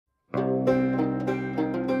G'day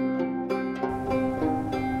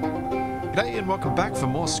and welcome back for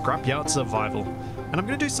more Scrapyard Survival. And I'm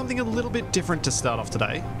going to do something a little bit different to start off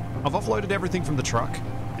today. I've offloaded everything from the truck,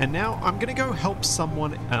 and now I'm going to go help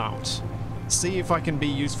someone out. See if I can be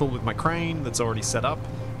useful with my crane that's already set up,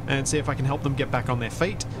 and see if I can help them get back on their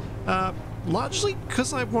feet. Largely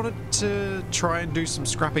because I wanted to try and do some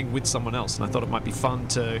scrapping with someone else, and I thought it might be fun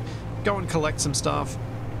to go and collect some stuff.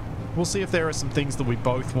 We'll see if there are some things that we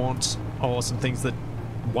both want, or some things that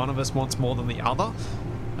one of us wants more than the other.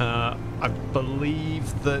 I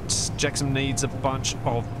believe that Jexam needs a bunch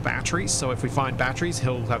of batteries, so if we find batteries,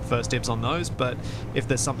 he'll have first dibs on those, but if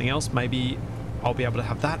there's something else, maybe I'll be able to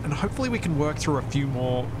have that, and hopefully we can work through a few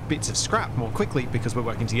more bits of scrap more quickly because we're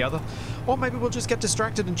working together, or maybe we'll just get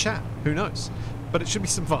distracted and chat, who knows, but it should be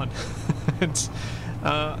some fun. And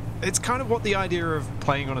it's kind of what the idea of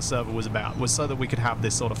playing on a server was about, was so that we could have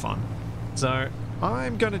this sort of fun. So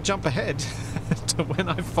I'm going to jump ahead to when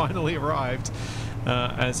I finally arrived,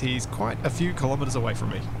 as he's quite a few kilometers away from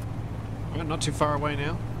me. I'm not too far away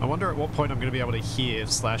now. I wonder at what point I'm going to be able to hear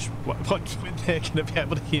when they're going to be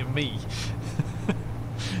able to hear me.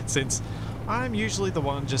 Since I'm usually the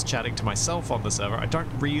one just chatting to myself on the server, I don't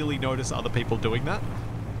really notice other people doing that.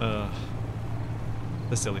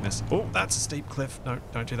 The silliness. Oh, that's a steep cliff. No,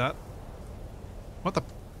 don't do that. What the?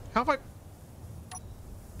 How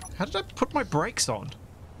did I put my brakes on?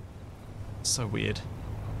 So weird.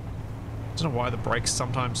 I don't know why the brakes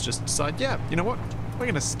sometimes just decide, yeah, you know what? We're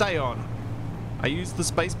going to stay on. I used the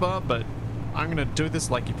spacebar, but I'm going to do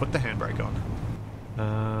this like you put the handbrake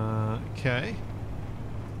on. Okay.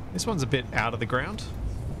 This one's a bit out of the ground.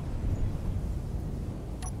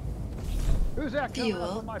 Who's that coming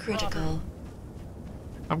up on my critical. property?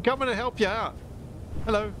 I'm coming to help you out.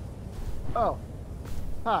 Hello. Oh,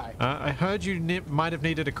 hi. I heard you might have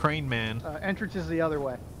needed a crane man. Entrance is the other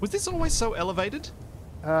way. Was this always so elevated?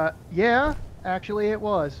 Yeah, actually it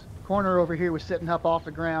was. Corner over here was sitting up off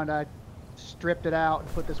the ground. I stripped it out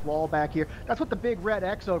and put this wall back here. That's what the big red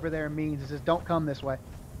X over there means, is don't come this way.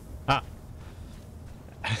 Ah.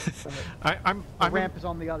 The ramp is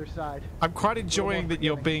on the other side. I'm quite enjoying that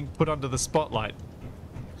you're being put under the spotlight.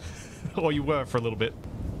 Or you were for a little bit.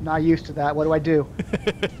 Not used to that. What do I do?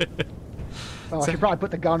 Oh, I should probably put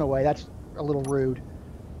the gun away. That's a little rude.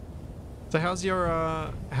 So how's your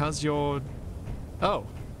oh.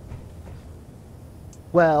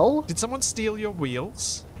 Well, Did someone steal your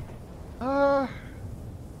wheels?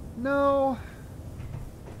 no.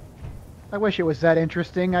 I wish it was that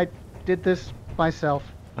interesting. I did this myself.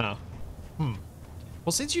 Oh. Well,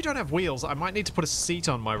 since you don't have wheels, I might need to put a seat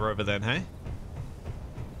on my rover then, hey?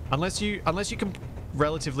 Unless you can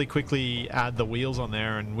relatively quickly add the wheels on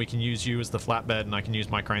there and we can use you as the flatbed and I can use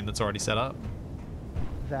my crane that's already set up.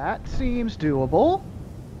 That seems doable.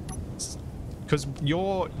 Because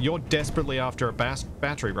you're desperately after a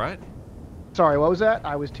battery, right? Sorry, what was that?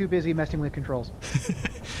 I was too busy messing with controls.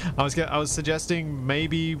 I was suggesting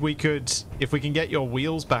maybe we could, if we can get your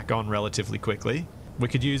wheels back on relatively quickly, we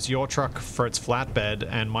could use your truck for its flatbed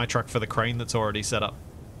and my truck for the crane that's already set up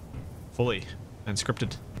fully and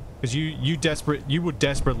scripted. Because you would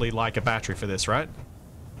desperately like a battery for this, right?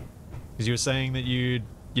 Because you were saying that you'd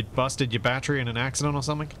busted your battery in an accident or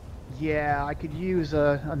something? Yeah, I could use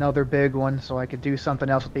another big one, so I could do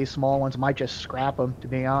something else with these small ones. Might just scrap them, to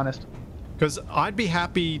be honest. Because I'd be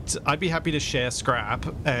happy to share scrap,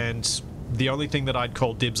 and the only thing that I'd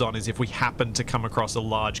call dibs on is if we happen to come across a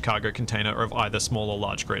large cargo container of either small or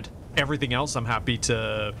large grid. Everything else I'm happy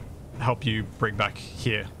to help you bring back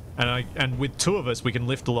here. And with two of us, we can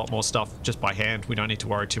lift a lot more stuff just by hand. We don't need to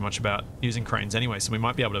worry too much about using cranes anyway, so we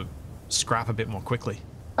might be able to scrap a bit more quickly.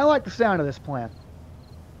 I like the sound of this plan.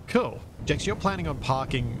 Cool. Jex, you're planning on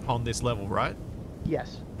parking on this level, right?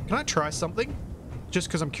 Yes. Can I try something? Just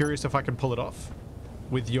because I'm curious if I can pull it off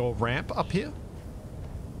with your ramp up here.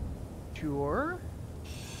 Sure.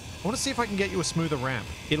 I want to see if I can get you a smoother ramp.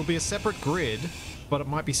 It'll be a separate grid, but it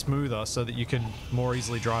might be smoother so that you can more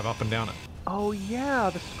easily drive up and down it. Oh yeah,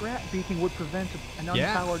 the scrap beacon would prevent an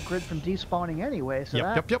unpowered grid from despawning anyway, so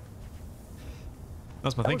Yep.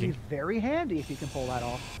 That's my thinking. Would be very handy if you can pull that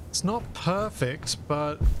off. It's not perfect,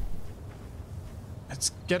 but it's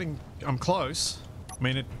getting... I'm close. I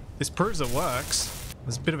mean, this proves it works.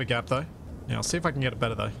 There's a bit of a gap though. Yeah, I'll see if I can get it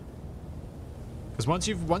better though. Because once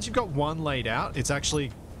you've got one laid out, it's actually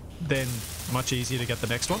then much easier to get the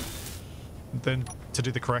next one. Then to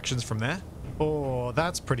do the corrections from there. Oh,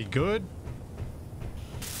 that's pretty good.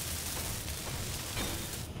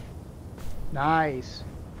 Nice.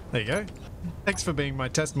 There you go. Thanks for being my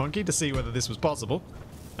test monkey to see whether this was possible.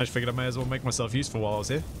 I just figured I may as well make myself useful while I was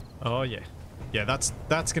here. Oh yeah. Yeah, that's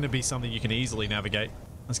going to be something you can easily navigate.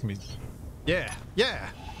 That's going to be... Yeah, yeah!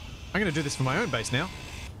 I'm going to do this for my own base now.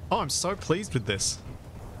 Oh, I'm so pleased with this.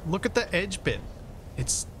 Look at the edge bit.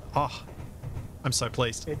 It's... Oh, I'm so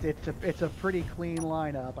pleased. It's a pretty clean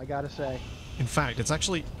lineup, I gotta say. In fact, it's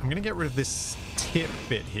actually... I'm going to get rid of this tip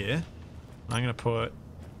bit here. I'm going to put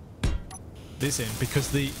this in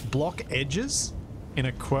because the block edges in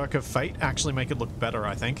a Quirk of Fate actually make it look better,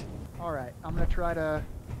 I think. Alright, I'm gonna try to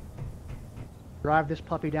drive this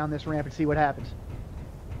puppy down this ramp and see what happens.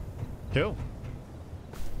 Cool.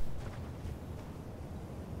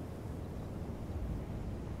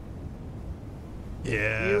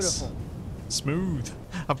 Yes. Beautiful. Smooth.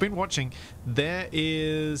 I've been watching. There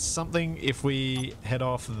is something if we head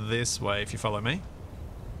off this way, if you follow me.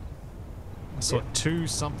 I saw two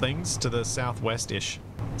somethings to the southwest-ish.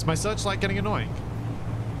 Is my searchlight getting annoying?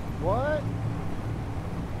 What?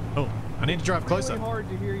 Oh, I need to drive closer. It's really hard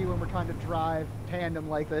to hear you when we're trying to drive tandem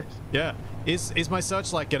like this. Yeah. Is my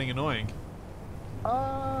searchlight getting annoying?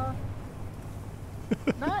 Not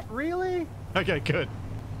really. Okay, good.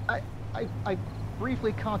 I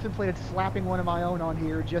briefly contemplated slapping one of my own on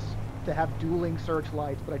here just to have dueling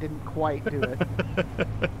searchlights, but I didn't quite do it.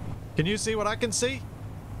 Can you see what I can see?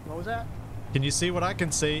 What was that? Can you see what I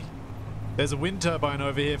can see? There's a wind turbine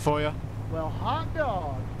over here for you. Well, hot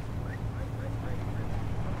dog.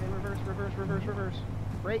 Okay, reverse.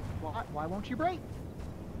 Brake. Why won't you brake?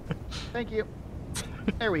 Thank you.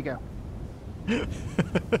 There we go.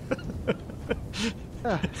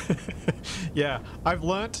 Yeah, I've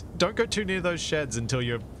learnt don't go too near those sheds until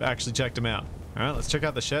you've actually checked them out. Alright, let's check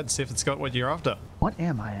out the shed, see if it's got what you're after. What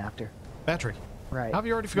am I after? Battery. Right. Have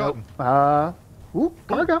you already forgotten? Nope. Ooh,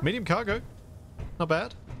 cargo. Oh, medium cargo. Not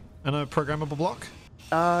bad. And a programmable block?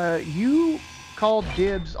 You called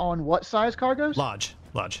dibs on what size cargoes? Large.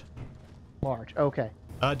 Large, okay.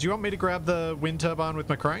 Do you want me to grab the wind turbine with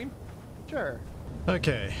my crane? Sure.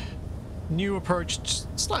 Okay.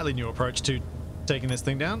 Slightly new approach to taking this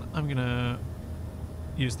thing down. I'm gonna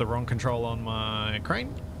use the wrong control on my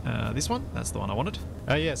crane. This one? That's the one I wanted.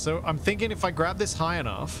 Yeah, so I'm thinking if I grab this high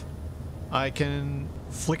enough, I can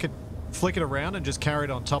flick it around and just carry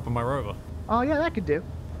it on top of my rover. Oh yeah, that could do.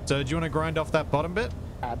 So do you want to grind off that bottom bit?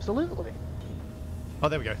 Absolutely. Oh,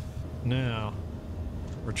 there we go. Now,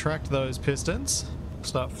 retract those pistons.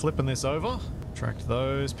 Start flipping this over. Retract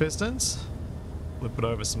those pistons. Flip it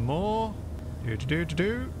over some more.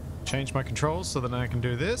 Do. Change my controls so that I can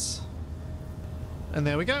do this. And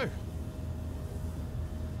there we go.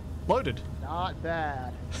 Loaded. Not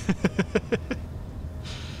bad.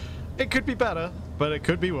 It could be better, but it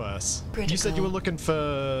could be worse. Critical. You said you were looking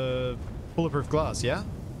for bulletproof glass, yeah?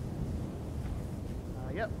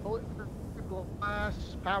 Yep, bulletproof glass,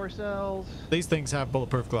 power cells. These things have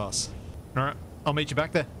bulletproof glass. Alright, I'll meet you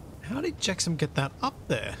back there. How did Jackson get that up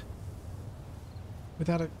there?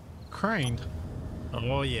 Without a crane?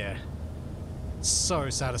 Oh yeah. So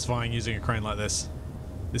satisfying using a crane like this.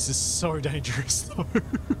 This is so dangerous though.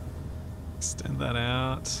 Extend that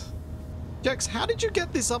out. Jax, how did you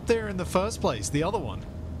get this up there in the first place? The other one?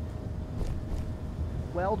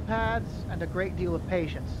 Weld pads and a great deal of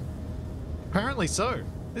patience. Apparently so.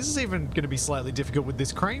 This is even going to be slightly difficult with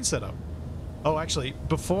this crane setup. Oh, actually,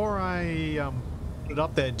 before I put it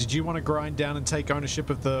up there, did you want to grind down and take ownership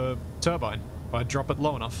of the turbine? If I drop it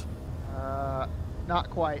low enough? Not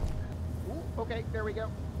quite. Ooh, okay, there we go.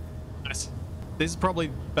 Nice. This is probably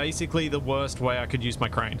basically the worst way I could use my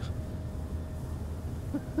crane.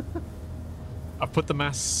 I've put the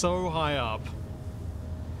mass so high up.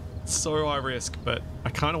 So high risk, but I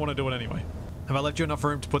kind of want to do it anyway. Have I left you enough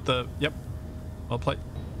room to put the... Yep. Well played.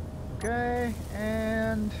 Okay,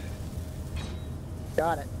 and...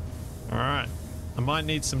 Got it. Alright. I might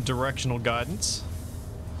need some directional guidance.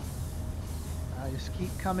 Just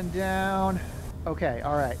keep coming down. Okay,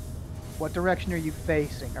 alright. What direction are you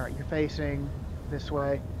facing? Alright, you're facing this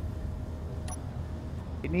way.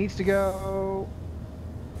 It needs to go...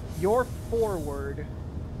 You're forward.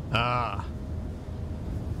 Ah.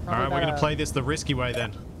 Probably Alright, we're about going to play this the risky way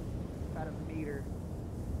then. about a meter.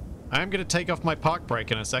 I am going to take off my park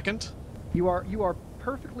brake in a second. You are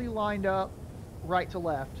perfectly lined up right to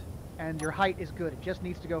left, and your height is good. It just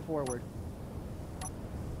needs to go forward.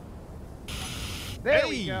 There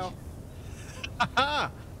we go. Haha!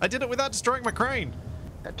 I did it without destroying my crane.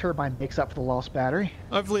 That turbine makes up for the lost battery.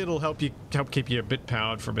 Hopefully it'll help keep you a bit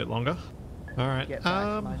powered for a bit longer. Alright, Get back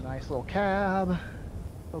to my nice little cab.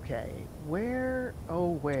 Okay, where,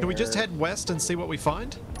 oh where... can we just head west and see what we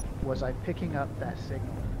find? Was I picking up that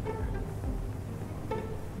signal? I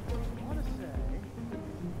want to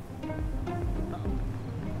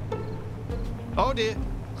say... Oh dear.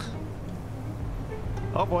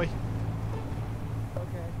 Oh boy.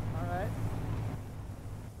 Okay, alright.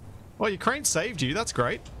 Well, your crane saved you. That's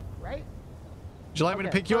great. Right? Would you like me to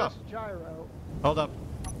pick you up? First gyro. Hold up.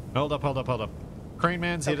 Hold up, hold up, hold up. Crane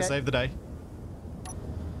Man's here to save the day.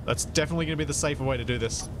 That's definitely going to be the safer way to do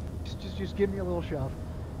this. Just give me a little shove.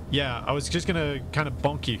 Yeah, I was just going to kind of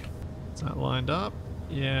bonk you. Is that lined up?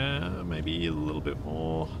 Yeah, maybe a little bit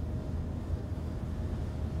more.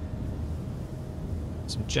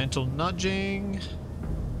 Some gentle nudging.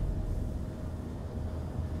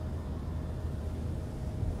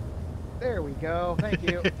 There we go. Thank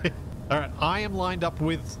you. All right, I am lined up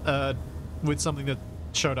with something that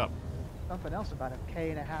showed up. Something else about a K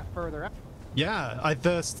and a half further out. Yeah,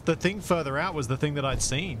 the thing further out was the thing that I'd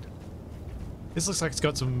seen. This looks like it's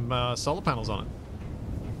got some solar panels on it.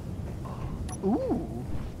 Ooh.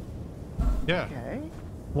 Yeah. Okay.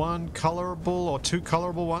 One colorable or two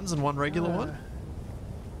colorable ones and one regular one.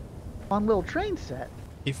 One little train set.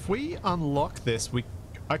 If we unlock this,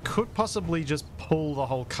 I could possibly just pull the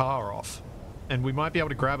whole car off, and we might be able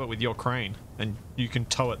to grab it with your crane, and you can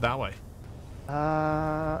tow it that way.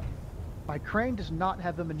 My crane does not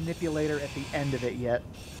have the manipulator at the end of it yet.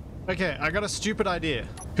 Okay, I got a stupid idea.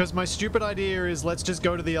 Because my stupid idea is let's just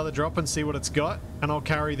go to the other drop and see what it's got, and I'll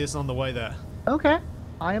carry this on the way there. Okay.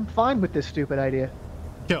 I am fine with this stupid idea.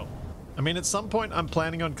 Cool. I mean, at some point I'm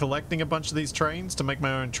planning on collecting a bunch of these trains to make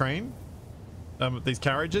my own train. These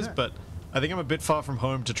carriages, but I think I'm a bit far from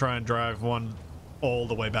home to try and drive one all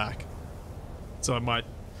the way back. So I might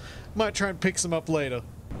try and pick some up later.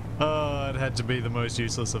 Oh, it had to be the most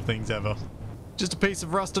useless of things ever. Just a piece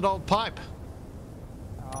of rusted old pipe.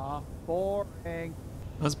 Aw, boring.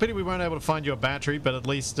 It's a pity we weren't able to find you a battery, but at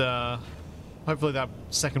least, hopefully that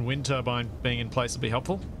second wind turbine being in place will be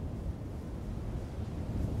helpful.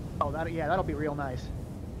 Oh, that'll be real nice.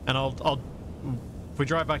 And if we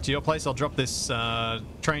drive back to your place, I'll drop this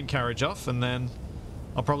train carriage off, and then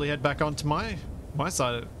I'll probably head back onto my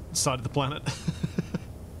side of the planet.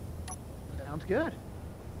 Sounds good.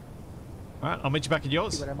 All right, I'll meet you back at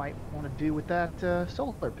yours. See what I might want to do with that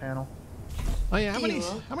solar panel. Oh yeah, how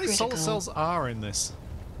many solar cells are in this?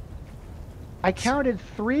 I counted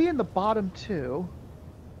 3 in the bottom 2.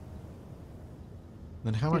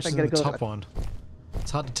 Then how much is in the top one? It's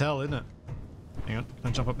hard to tell, isn't it? Hang on, can I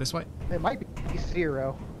jump up this way? It might be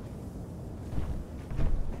 0.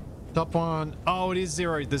 Top one. Oh, it is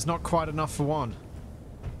 0. There's not quite enough for one.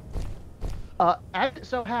 As it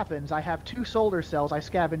so happens, I have 2 solar cells I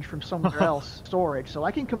scavenged from somewhere else storage, so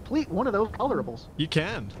I can complete one of those colorables. You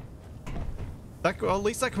can. Well, at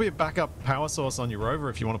least that could be a backup power source on your rover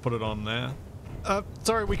if you want to put it on there.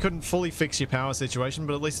 Sorry we couldn't fully fix your power situation,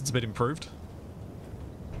 but at least it's a bit improved.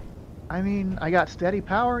 I mean, I got steady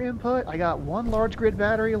power input, I got 1 large grid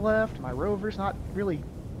battery left, my rover's not really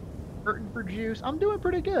hurting for juice. I'm doing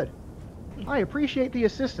pretty good. I appreciate the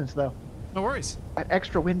assistance, though. No worries. That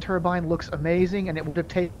extra wind turbine looks amazing, and it would have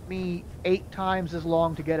taken me 8 times as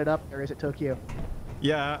long to get it up there as it took you.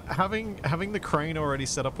 Yeah, having the crane already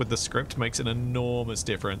set up with the script makes an enormous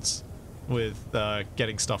difference with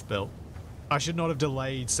getting stuff built. I should not have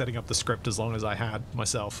delayed setting up the script as long as I had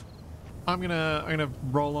myself. I'm gonna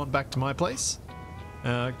roll on back to my place.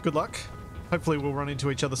 Good luck. Hopefully we'll run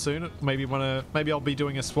into each other soon. Maybe I'll be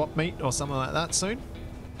doing a swap meet or something like that soon.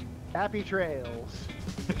 Happy trails.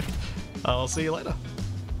 I'll see you later.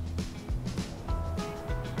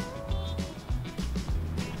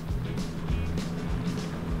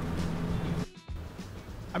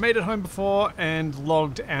 I made it home before and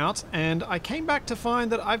logged out, and I came back to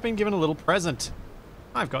find that I've been given a little present.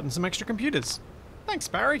 I've gotten some extra computers. Thanks,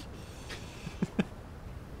 Barry.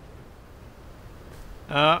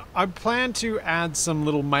 I plan to add some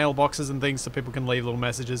little mailboxes and things so people can leave little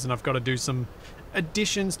messages, and I've got to do some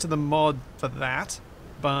additions to the mod for that,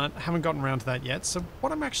 but haven't gotten around to that yet. So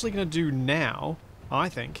what I'm actually going to do now, I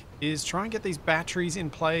think, is try and get these batteries in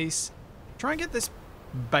place, try and get this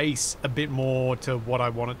base a bit more to what I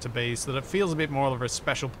want it to be so that it feels a bit more of a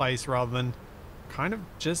special place rather than kind of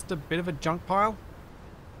just a bit of a junk pile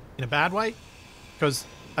in a bad way, because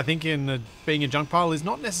I think being a junk pile is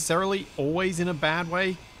not necessarily always in a bad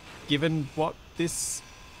way given what this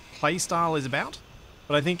playstyle is about,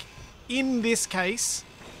 but I think in this case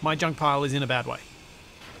my junk pile is in a bad way.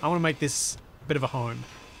 I want to make this a bit of a home,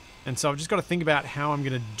 and so I've just got to think about how I'm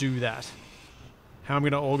going to do that. How I'm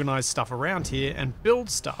going to organize stuff around here and build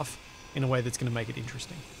stuff in a way that's going to make it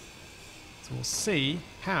interesting. So we'll see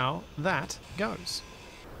how that goes.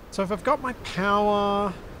 So if I've got my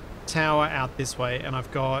power tower out this way and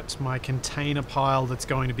I've got my container pile that's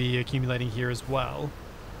going to be accumulating here as well,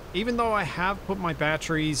 even though I have put my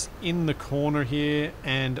batteries in the corner here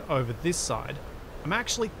and over this side, I'm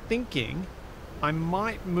actually thinking I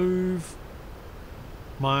might move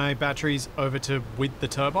my batteries over to with the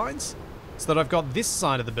turbines so that I've got this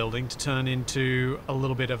side of the building to turn into a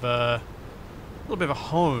little bit of a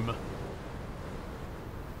home.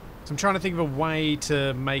 So I'm trying to think of a way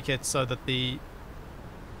to make it so that the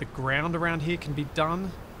ground around here can be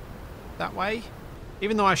done that way.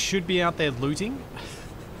 Even though I should be out there looting,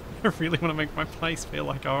 I really want to make my place feel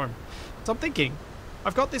like home. So I'm thinking,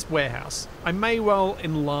 I've got this warehouse. I may well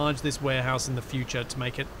enlarge this warehouse in the future to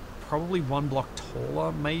make it probably one block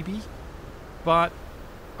taller, maybe. But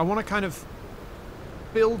I want to kind of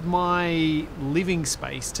build my living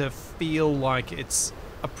space to feel like it's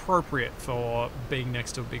appropriate for being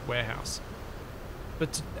next to a big warehouse.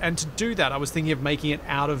 And to do that, I was thinking of making it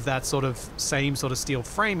out of that sort of same sort of steel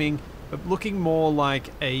framing, but looking more like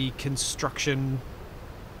a construction...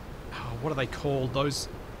 Oh, what are they called? Those...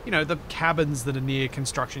 You know, the cabins that are near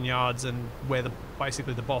construction yards and where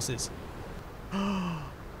basically the boss is.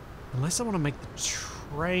 Unless I want to make the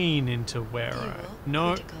train into Ware-Home.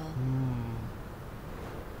 No.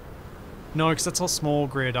 No, because that's all small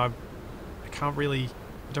grid. I can't really...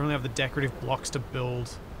 I don't really have the decorative blocks to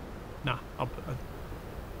build. Nah,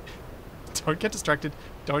 don't get distracted.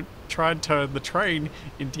 Don't try and turn the train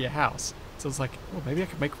into your house. So it's like, oh, maybe I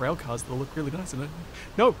could make rail cars that'll look really nice. And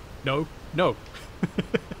no, no, no.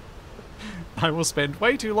 I will spend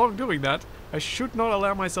way too long doing that. I should not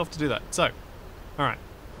allow myself to do that. So, alright.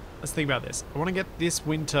 Let's think about this. I want to get this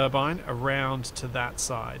wind turbine around to that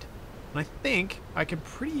side. And I think I can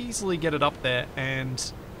pretty easily get it up there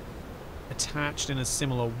and attached in a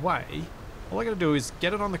similar way. All I gotta do is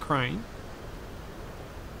get it on the crane,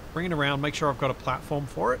 bring it around, make sure I've got a platform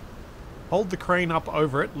for it, hold the crane up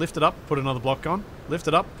over it, lift it up, put another block on, lift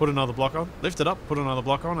it up, put another block on, lift it up, put another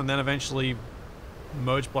block on, and then eventually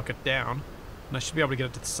merge block it down. And I should be able to get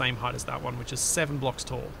it to the same height as that one, which is 7 blocks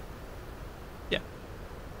tall. Yeah.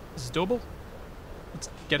 This is doable. Let's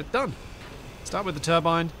get it done. Start with the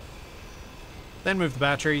turbine, then move the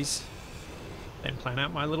batteries, then plan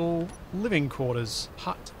out my little living quarters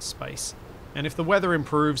hut space. And if the weather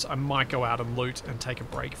improves, I might go out and loot and take a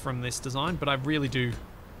break from this design, but I really do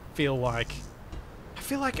feel like... I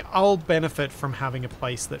feel like I'll benefit from having a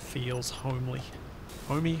place that feels homely.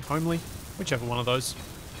 Homely, whichever one of those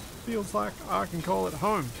feels like I can call it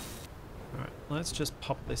home. Alright, let's just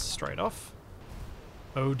pop this straight off.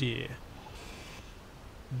 Oh dear.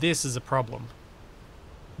 This is a problem.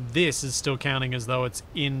 This is still counting as though it's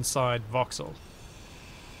inside voxel.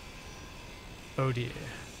 Oh dear.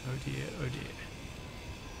 Oh dear, oh dear.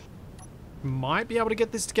 Might be able to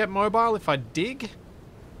get this to get mobile if I dig.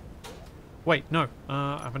 Wait, no.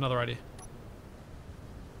 I have another idea.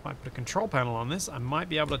 If I put a control panel on this, I might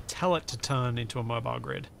be able to tell it to turn into a mobile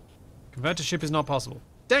grid. Convert to ship is not possible.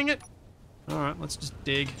 Dang it! Alright, let's just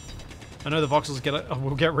dig. I know the voxels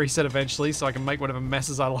will get reset eventually, so I can make whatever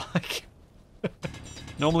messes I like.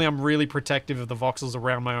 Normally I'm really protective of the voxels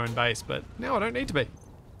around my own base, but now I don't need to be.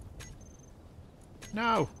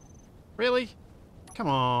 No. Really? Come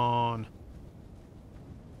on.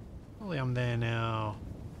 Surely I'm there now.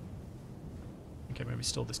 Okay, maybe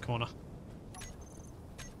still this corner.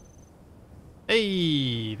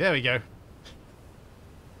 Hey, there we go.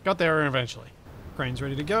 Got there eventually. Crane's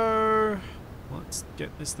ready to go. Let's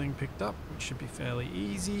get this thing picked up, which should be fairly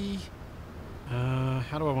easy.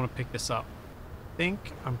 How do I want to pick this up? I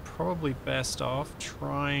think I'm probably best off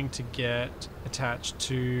trying to get attached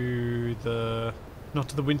to the... Not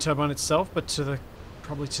to the wind turbine itself, but to the...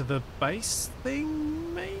 Probably to the base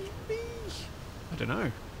thing, maybe? I don't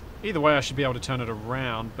know. Either way, I should be able to turn it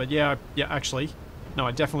around. But yeah, actually, no,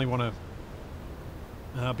 I definitely want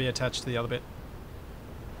to be attached to the other bit.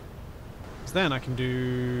 Because then I can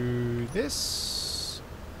do this.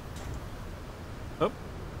 Oh.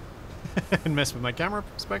 And mess with my camera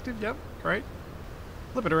perspective. Yep, great.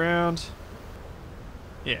 Flip it around.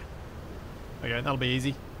 Yeah. Okay, that'll be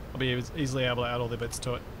easy. I'll be easily able to add all the bits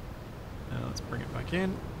to it. Now let's bring it back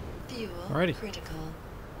in. Fuel Alrighty. critical.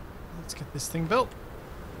 Let's get this thing built.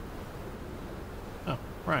 Oh,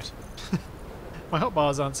 right. My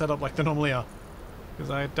hotbars aren't set up like they normally are. Because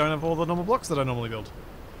I don't have all the normal blocks that I normally build.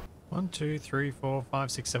 1, 2, 3, 4,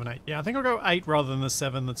 5, 6, 7, 8. Yeah, I think I'll go 8 rather than the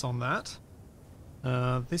 7 that's on that.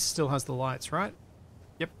 This still has the lights, right?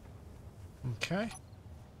 Yep. Okay.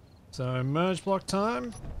 So, merge block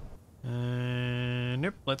time.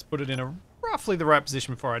 Nope, let's put it in a roughly the right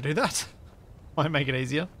position before I do that. Might make it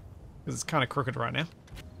easier. Because it's kind of crooked right now.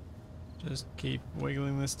 Just keep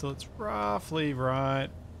wiggling this till it's roughly right.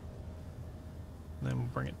 And then we'll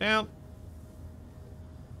bring it down.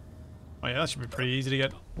 Oh yeah, that should be pretty easy to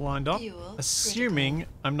get lined up. Assuming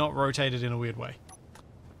I'm not rotated in a weird way.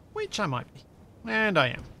 which I might be. And I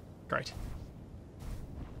am. Great.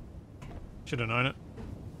 Should have known it.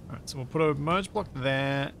 Alright, so we'll put a merge block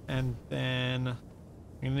there, and then I'm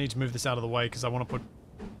going to need to move this out of the way because I want to put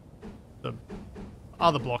the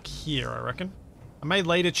other block here, I reckon. I may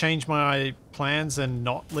later change my plans and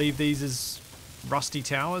not leave these as rusty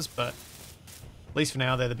towers, but at least for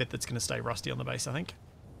now they're the bit that's going to stay rusty on the base, I think.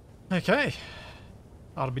 Okay.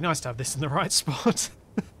 Oh, it'd be nice to have this in the right spot.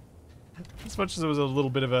 As much as it was a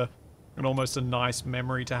little bit of an almost a nice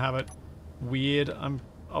memory to have it weird,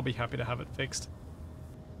 I'll be happy to have it fixed.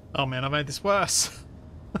 Oh man, I made this worse.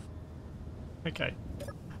 Okay.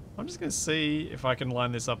 I'm just going to see if I can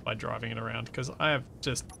line this up by driving it around, because I have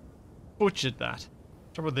just butchered that.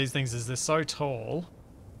 The trouble with these things is they're so tall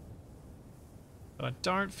that I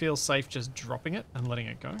don't feel safe just dropping it and letting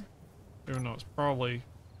it go. Even though it's probably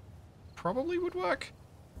would work.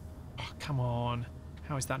 Oh, come on.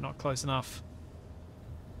 How is that not close enough?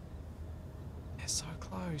 They're so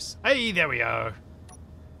close. Hey, there we go.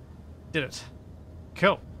 Did it.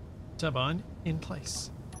 Cool. Turbine in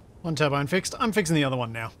place. One turbine fixed. I'm fixing the other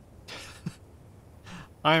one now.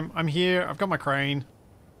 I'm here. I've got my crane.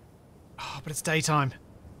 Oh, but it's daytime.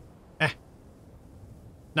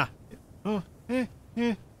 Nah. Oh, Have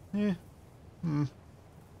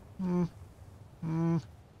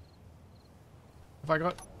I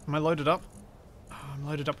got... Am I loaded up? Oh, I'm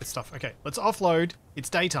loaded up with stuff. Okay, let's offload. It's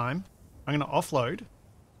daytime. I'm going to offload.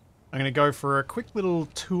 I'm going to go for a quick little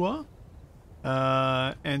tour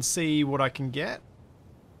and see what I can get.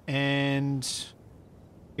 And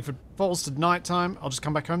if it falls to nighttime, I'll just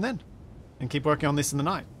come back home then and keep working on this in the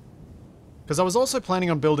night. Because I was also planning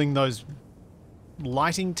on building those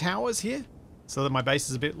lighting towers here so that my base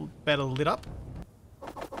is a bit better lit up.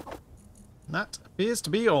 And that appears to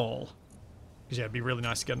be all. Because yeah, it'd be really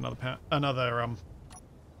nice to get another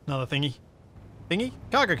thingy.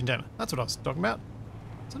 Cargo container. That's what I was talking about.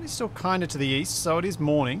 It's only still kind of to the east, so it is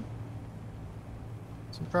morning.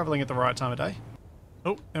 So I'm traveling at the right time of day.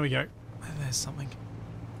 Oh, there we go. There's something.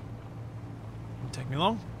 Won't take me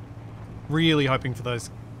long. Really hoping for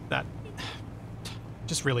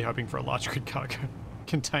just really hoping for a large grid cargo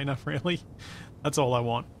container, really. That's all I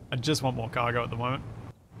want. I just want more cargo at the moment.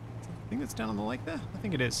 I think that's down on the lake there. I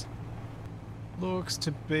think it is. Looks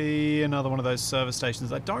to be another one of those service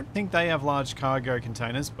stations. I don't think they have large cargo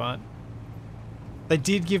containers, but they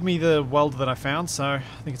did give me the welder that I found, so I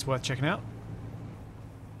think it's worth checking out.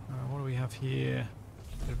 What do we have here?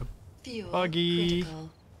 Bit of a Fuel buggy. critical.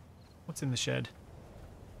 What's in the shed?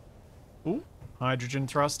 Ooh, hydrogen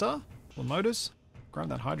thruster. Full motors. Grab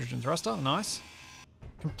that hydrogen thruster. Nice.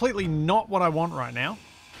 Completely not what I want right now,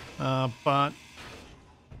 but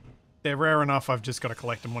they're rare enough. I've just got to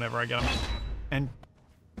collect them whenever I get them. And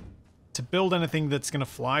to build anything that's going to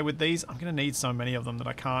fly with these, I'm going to need so many of them that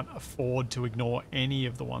I can't afford to ignore any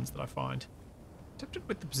of the ones that I find. Tempted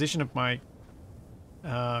with the position of my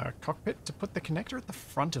cockpit to put the connector at the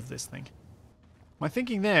front of this thing. My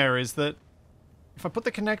thinking there is that if I put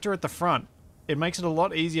the connector at the front, it makes it a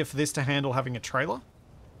lot easier for this to handle having a trailer,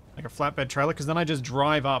 like a flatbed trailer, because then I just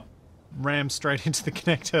drive up, ram straight into the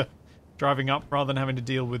connector, driving up, rather than having to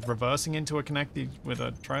deal with reversing into a connector with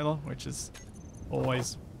a trailer, which is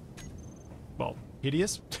always, well,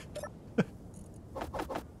 hideous.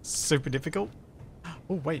 Super difficult.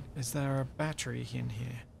 Oh, wait, is there a battery in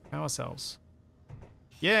here? Power cells.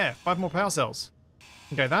 Yeah, 5 more power cells.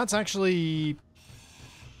 Okay, that's actually...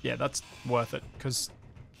 Yeah, that's worth it, because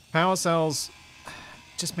power cells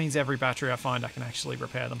just means every battery I find I can actually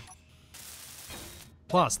repair them.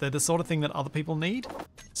 Plus, they're the sort of thing that other people need,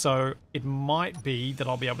 so it might be that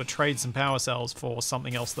I'll be able to trade some power cells for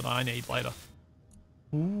something else that I need later.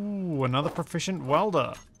 Ooh, another proficient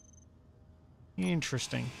welder.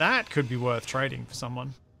 Interesting. That could be worth trading for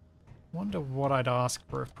someone. Wonder what I'd ask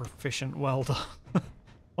for a proficient welder.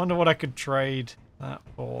 Wonder what I could trade that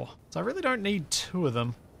for. So I really don't need 2 of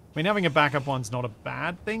them. I mean, having a backup one's not a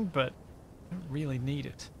bad thing, but I don't really need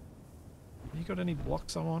it. Have you got any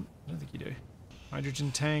blocks I want? I don't think you do.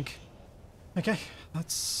 Hydrogen tank. Okay,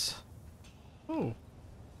 that's... Oh,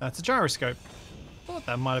 that's a gyroscope. Thought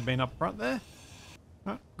that might have been up front there.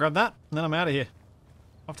 Oh, grab that, and then I'm out of here.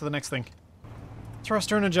 Off to the next thing.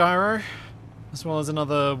 Thruster and a gyro, as well as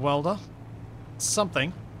another welder.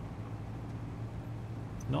 Something.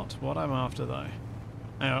 Not what I'm after, though.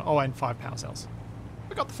 Oh, and 5 power cells.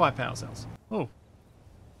 I got the 5 power cells. Oh.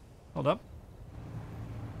 Hold up.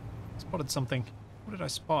 Spotted something. What did I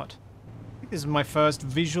spot? I think this is my first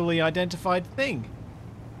visually identified thing.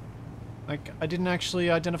 Like, I didn't actually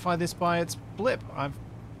identify this by its blip. I've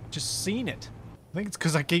just seen it. I think it's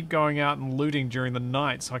because I keep going out and looting during the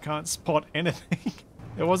night, so I can't spot anything.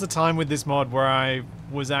 There was a time with this mod where I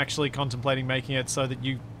was actually contemplating making it so that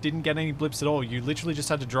you didn't get any blips at all. You literally just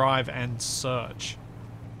had to drive and search.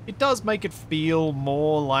 It does make it feel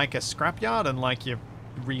more like a scrapyard and like you're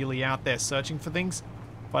really out there searching for things,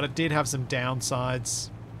 but it did have some downsides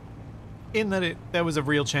in that there was a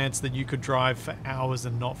real chance that you could drive for hours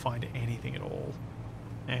and not find anything at all.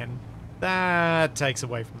 And that takes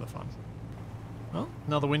away from the fun. Well,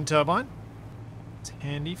 another wind turbine. It's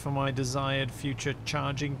handy for my desired future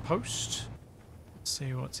charging post. Let's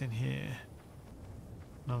see what's in here.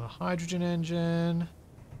 Another hydrogen engine.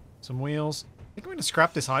 Some wheels. I think I'm going to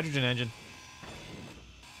scrap this hydrogen engine.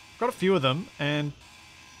 I've got a few of them, and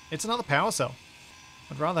it's another power cell.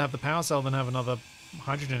 I'd rather have the power cell than have another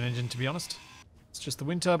hydrogen engine, to be honest. It's just the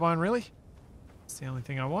wind turbine, really. It's the only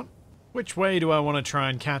thing I want. Which way do I want to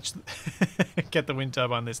try and catch... get the wind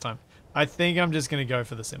turbine this time? I think I'm just going to go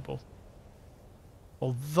for the simple.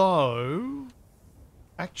 Although,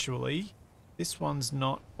 actually, this one's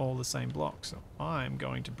not all the same block, so I'm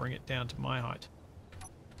going to bring it down to my height.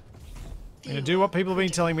 I'm going to do what people have been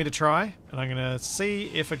telling me to try, and I'm going to see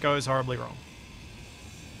if it goes horribly wrong.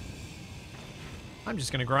 I'm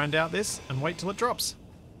just going to grind out this and wait till it drops.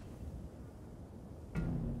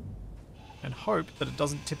 And hope that it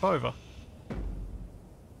doesn't tip over.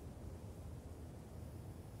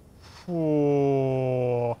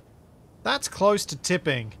 Whoa. That's close to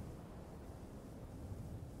tipping.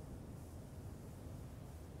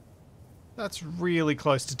 That's really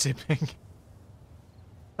close to tipping.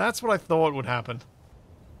 That's what I thought would happen.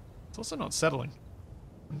 It's also not settling.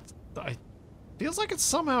 It feels like it's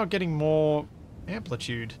somehow getting more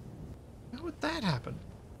amplitude. How would that happen?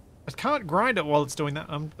 I can't grind it while it's doing that.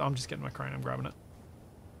 I'm just getting my crane. I'm grabbing it.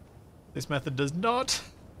 This method does not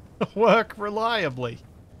work reliably.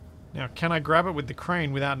 Now, can I grab it with the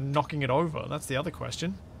crane without knocking it over? That's the other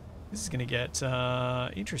question. This is going to get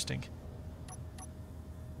interesting.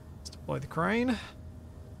 Let's deploy the crane.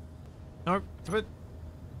 Nope.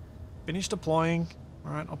 Finish deploying.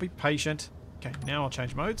 Alright, I'll be patient. Okay, now I'll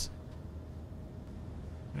change modes.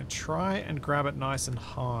 I'm going to try and grab it nice and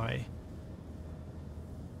high.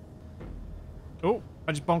 Oh,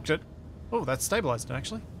 I just bonked it. Oh, that stabilized it,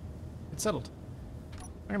 actually. It settled.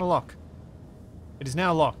 I'm going to lock. It is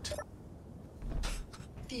now locked.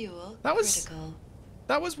 Fuel That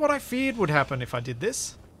was what I feared would happen if I did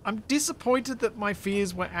this. I'm disappointed that my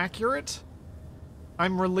fears were accurate.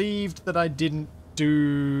 I'm relieved that I didn't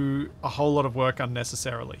do a whole lot of work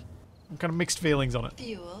unnecessarily. I'm kind of mixed feelings on it.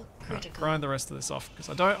 Fuel critical. Right, grind the rest of this off because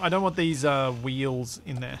I don't want these wheels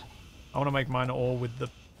in there. I want to make mine all with the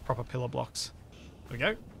proper pillar blocks. There we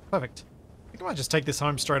go. Perfect. I think I might just take this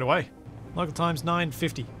home straight away. Local time's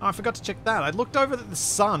 9:50. Oh, I forgot to check that. I looked over at the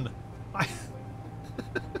sun.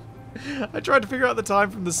 I tried to figure out the time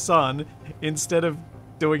from the sun instead of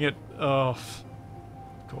doing it. Oh, of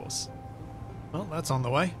course. Well, that's on the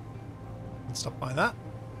way. Let's stop by that.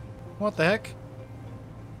 What the heck?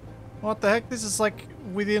 What the heck? This is like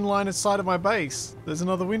within line of sight of my base. There's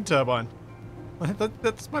another wind turbine.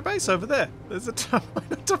 That's my base over there. There's a turbine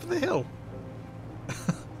on top of the hill.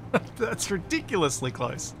 That's ridiculously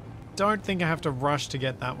close. Don't think I have to rush to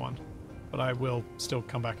get that one, but I will still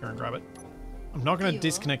come back here and grab it. I'm not going to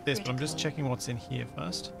disconnect this, but I'm just checking what's in here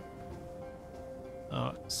first.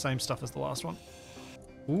 Same stuff as the last one.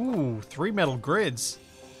 Ooh, 3 metal grids.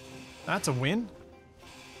 That's a win.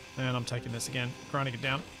 And I'm taking this again, grinding it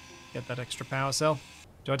down. Get that extra power cell.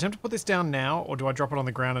 Do I attempt to put this down now, or do I drop it on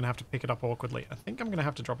the ground and have to pick it up awkwardly? I think I'm going to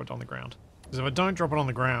have to drop it on the ground. Because if I don't drop it on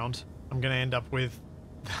the ground, I'm going to end up with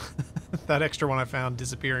that extra one I found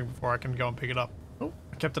disappearing before I can go and pick it up. Oh,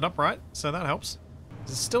 I kept it upright, so that helps.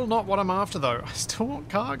 This is still not what I'm after, though. I still want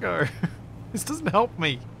cargo. This doesn't help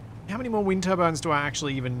me. How many more wind turbines do I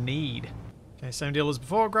actually even need? Okay, same deal as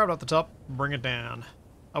before. Grab it off the top, bring it down.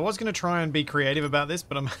 I was going to try and be creative about this,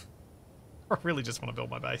 but I really just want to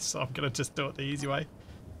build my base, so I'm going to just do it the easy way.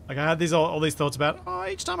 Like, I had all these thoughts about, oh,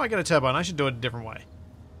 each time I get a turbine, I should do it a different way.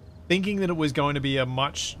 Thinking that it was going to be a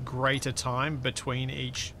much greater time between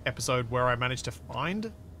each episode where I managed to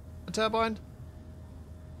find a turbine.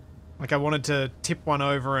 Like, I wanted to tip one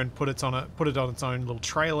over and put it on its own little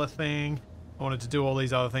trailer thing. I wanted to do all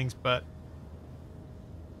these other things, but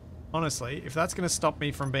honestly, if that's going to stop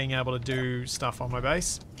me from being able to do stuff on my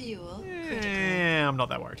base, I'm not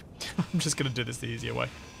that worried. I'm just going to do this the easier way.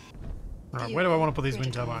 Alright, where do I want to put these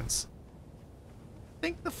wind turbines? I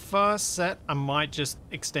think the first set I might just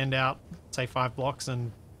extend out, say 5 blocks,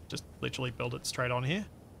 and just literally build it straight on here.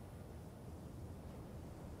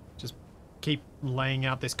 Just keep laying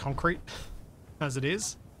out this concrete as it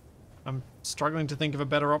is. I'm struggling to think of a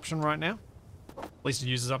better option right now. At least it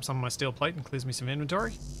uses up some of my steel plate and clears me some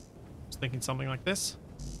inventory. I was thinking something like this.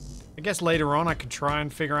 I guess later on I could try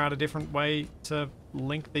and figure out a different way to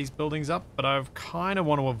link these buildings up, but I kind of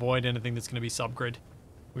want to avoid anything that's going to be subgrid.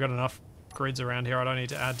 We've got enough grids around here, I don't need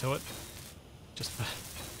to add to it. Just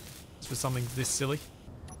for something this silly.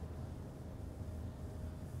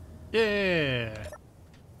 Yeah!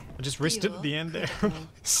 I just risked it at the end there.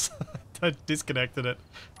 I disconnected it.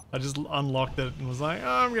 I just unlocked it and was like, oh,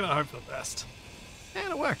 I'm going to hope for the best. And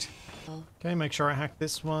it worked. Okay, make sure I hack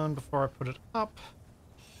this one before I put it up.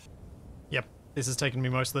 Yep, this has taken me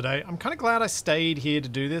most of the day. I'm kind of glad I stayed here to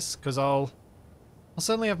do this, because I'll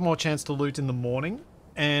certainly have more chance to loot in the morning,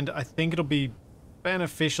 and I think it'll be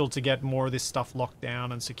beneficial to get more of this stuff locked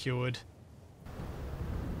down and secured.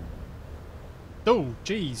 Oh,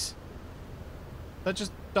 jeez. That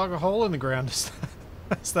just dug a hole in the ground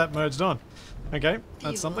as that merged on. Okay,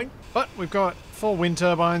 that's something. But we've got 4 wind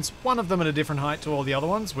turbines, one of them at a different height to all the other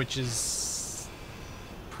ones, which is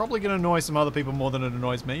probably going to annoy some other people more than it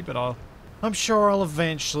annoys me, but I'm sure I'll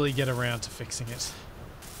eventually get around to fixing it.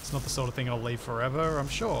 It's not the sort of thing I'll leave forever, I'm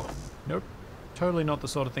sure. Nope. Totally not the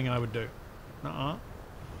sort of thing I would do. Nuh-uh.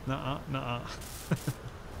 Nuh-uh. Nuh-uh.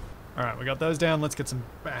 Alright, we got those down. Let's get some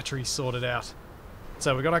batteries sorted out.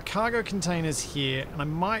 So we've got our cargo containers here, and I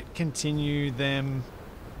might continue them.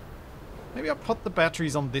 Maybe I'll put the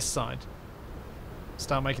batteries on this side.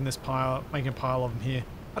 Start making this making a pile of them here.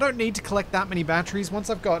 I don't need to collect that many batteries. Once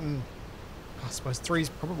I've gotten, I suppose 3 is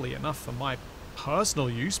probably enough for my personal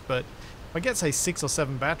use, but if I get, say, 6 or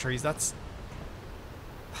 7 batteries, that's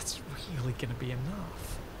really going to be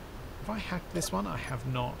enough. Have I hacked this one? I have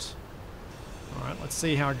not. Alright, let's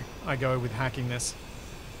see how I go with hacking this.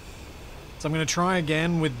 So I'm going to try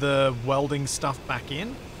again with the welding stuff back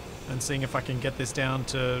in and seeing if I can get this down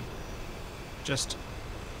to just,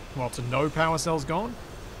 well, to no power cells gone.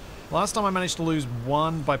 Last time I managed to lose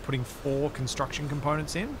 1 by putting 4 construction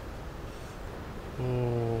components in.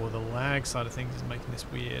 Oh, the lag side of things is making this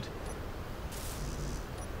weird.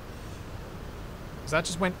 Because that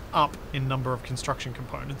just went up in number of construction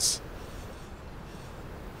components.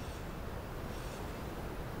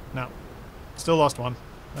 No. Still lost 1.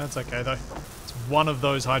 That's okay though. It's one of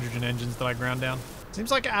those hydrogen engines that I ground down.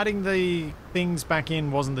 Seems like adding the things back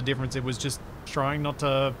in wasn't the difference. It was just trying not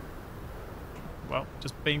to, well,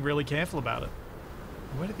 just being really careful about it.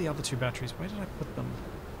 Where did the other 2 batteries, where did I put them?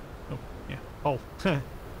 Oh, yeah. Oh.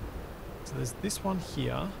 So there's this one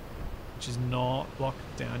here, which is not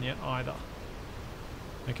locked down yet either.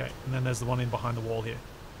 Okay, and then there's the one in behind the wall here.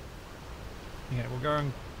 Okay, we'll go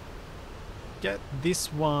and get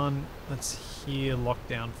this one that's here locked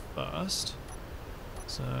down first.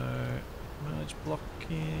 So, merge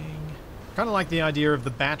blocking. Kind of like the idea of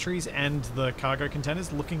the batteries and the cargo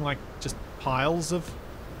containers looking like just piles of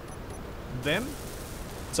them.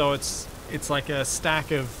 So it's like a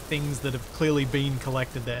stack of things that have clearly been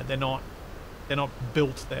collected there. They're not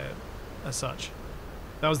built there as such.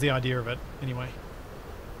 That was the idea of it anyway.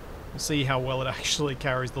 We'll see how well it actually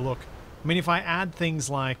carries the look. I mean, if I add things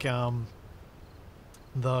like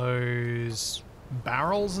those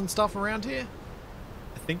barrels and stuff around here,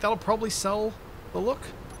 I think that'll probably sell the look.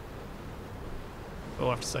 We'll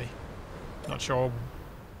have to see. Not sure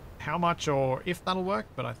how much or if that'll work,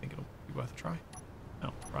 but I think it'll be worth a try.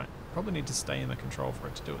 Oh, right. Probably need to stay in the control for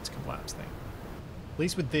it to do its collapse thing. At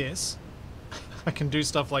least with this, I can do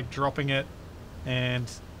stuff like dropping it and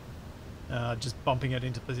just bumping it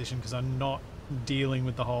into position because I'm not dealing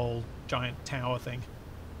with the whole giant tower thing,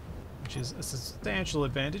 which is a substantial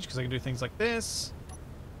advantage because I can do things like this,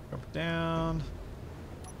 drop it down,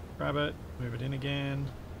 grab it, move it in again,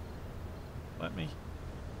 let me,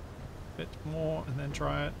 a bit more, and then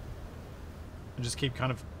try it, and just keep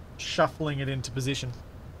kind of shuffling it into position.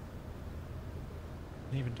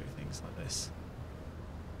 And even do things like this.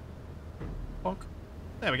 Bonk.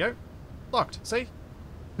 There we go. Locked, see?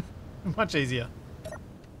 Much easier.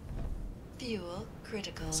 Fuel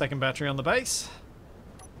critical. Second battery on the base.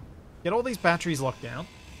 Get all these batteries locked down.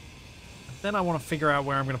 And then I want to figure out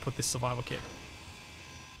where I'm going to put this survival kit.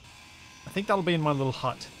 I think that'll be in my little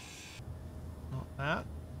hut. Not that.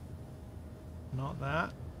 Not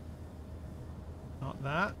that. Not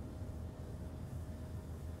that.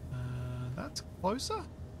 That's closer.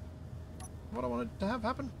 What I wanted to have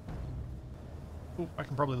happen. Ooh, I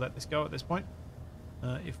can probably let this go at this point.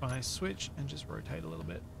 If I switch and just rotate a little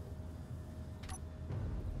bit.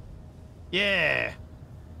 Yeah!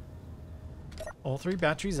 All 3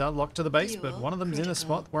 batteries are locked to the base, but one of them's in a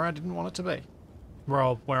spot where I didn't want it to be.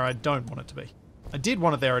 Well, where I don't want it to be. I did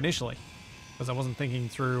want it there initially, because I wasn't thinking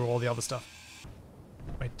through all the other stuff.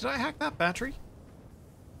 Wait, did I hack that battery?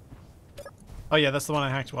 Oh yeah, that's the one I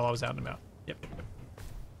hacked while I was out and about. Yep.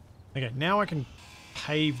 Okay, now I can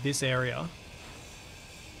pave this area.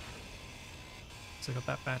 So I got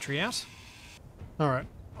that battery out. Alright,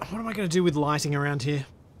 what am I going to do with lighting around here?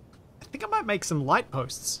 I think I might make some light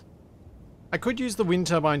posts. I could use the wind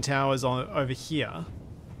turbine towers over here,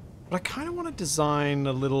 but I kind of want to design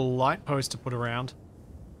a little light post to put around.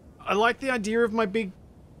 I like the idea of my big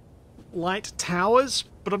light towers,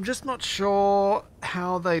 but I'm just not sure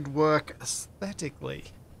how they'd work aesthetically.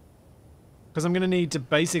 Because I'm going to need to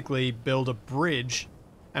basically build a bridge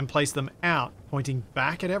and place them out, pointing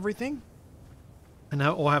back at everything.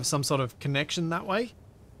 Or have some sort of connection that way.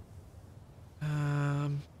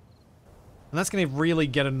 And that's going to really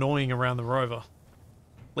get annoying around the rover.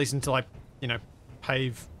 At least until I, you know,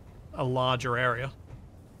 pave a larger area.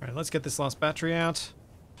 Alright, let's get this last battery out.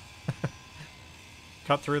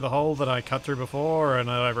 Cut through the hole that I cut through before and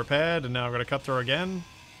I repaired, and now I've got to cut through again.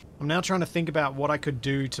 I'm now trying to think about what I could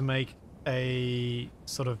do to make a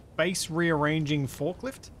sort of base rearranging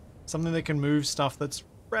forklift. Something that can move stuff that's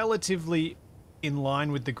relatively in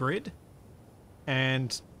line with the grid.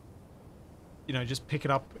 And, you know, just pick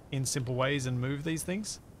it up in simple ways and move these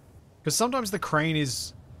things. Because sometimes the crane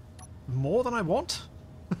is more than I want.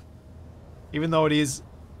 Even though it is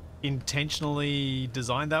intentionally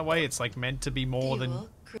designed that way, it's like meant to be more than...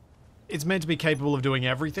 It's meant to be capable of doing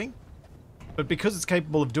everything. But because it's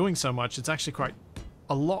capable of doing so much, it's actually quite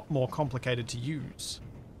a lot more complicated to use.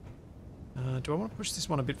 Do I want to push this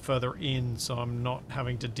one a bit further in so I'm not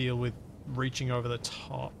having to deal with reaching over the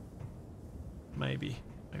top? Maybe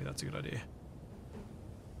that's a good idea.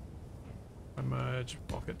 I merge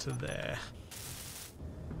pocket to there.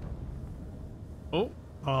 Oh,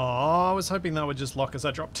 I was hoping that would just lock as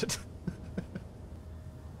I dropped it. There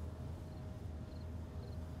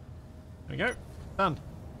we go, done.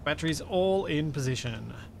 Batteries all in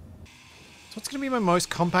position. So what's going to be my most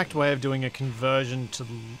compact way of doing a conversion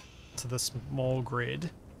to the small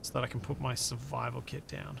grid so that I can put my survival kit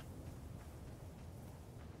down?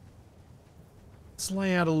 Let's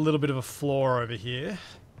lay out a little bit of a floor over here.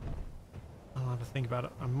 I'll have a think about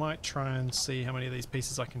it. I might try and see how many of these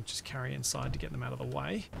pieces I can just carry inside to get them out of the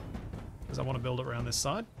way, because I want to build it around this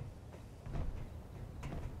side.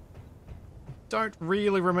 Don't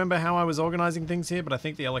really remember how I was organizing things here, but I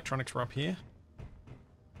think the electronics were up here.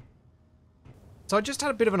 So I just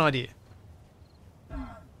had a bit of an idea.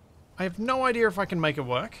 I have no idea if I can make it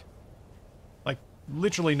work. Like,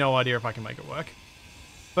 literally no idea if I can make it work.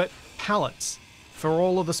 But pallets for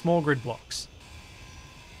all of the small grid blocks.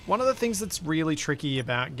 One of the things that's really tricky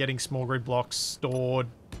about getting small grid blocks stored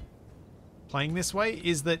playing this way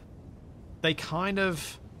is that they kind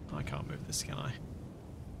of... I can't move this, can I?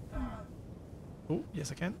 Oh,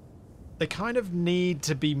 yes I can. They kind of need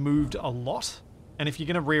to be moved a lot. And if you're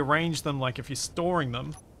going to rearrange them, like if you're storing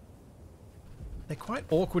them, they're quite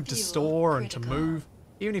awkward to store and to move.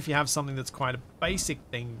 Even if you have something that's quite a basic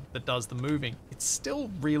thing that does the moving, it's still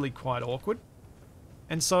really quite awkward.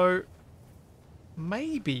 And so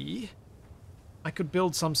maybe I could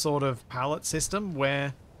build some sort of pallet system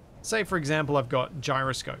where, say for example, I've got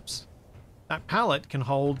gyroscopes. That pallet can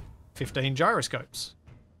hold 15 gyroscopes.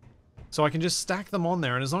 So I can just stack them on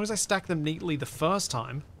there, and as long as I stack them neatly the first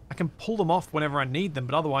time, I can pull them off whenever I need them,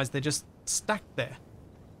 but otherwise they're just stacked there.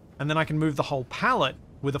 And then I can move the whole pallet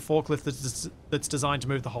with a forklift that's designed to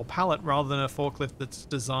move the whole pallet, rather than a forklift that's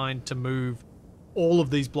designed to move all of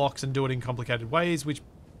these blocks and do it in complicated ways, which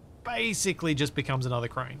basically just becomes another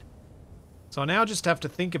crane. So I now just have to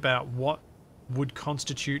think about what would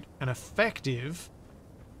constitute an effective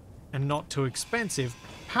and not too expensive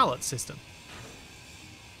pallet system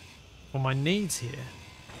for my needs here.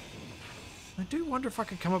 I do wonder if I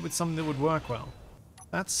could come up with something that would work well.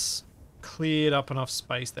 That's cleared up enough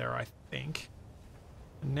space there, I think.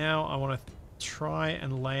 And now I want to try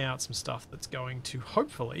and lay out some stuff that's going to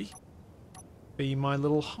hopefully be my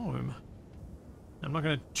little home. I'm not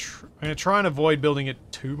going to I'm going to try and avoid building it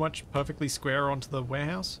too much perfectly square onto the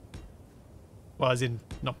warehouse. Well, as in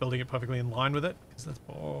not building it perfectly in line with it, because that's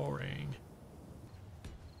boring.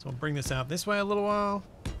 So I'll bring this out this way a little while.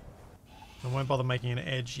 I won't bother making an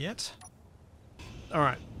edge yet.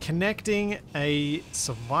 Alright, connecting a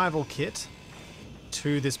survival kit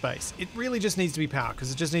to this base. It really just needs to be power,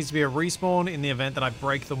 because it just needs to be a respawn in the event that I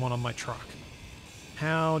break the one on my truck.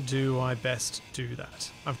 How do I best do that?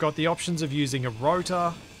 I've got the options of using a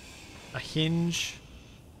rotor, a hinge,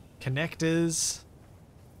 connectors.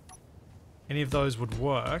 Any of those would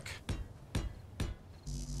work.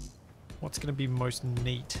 What's going to be most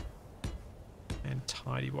neat and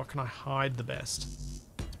tidy? What can I hide the best?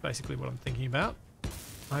 That's basically what I'm thinking about.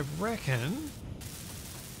 I reckon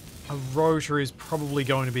a rotor is probably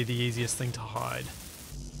going to be the easiest thing to hide.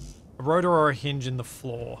 A rotor or a hinge in the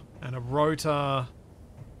floor, and a rotor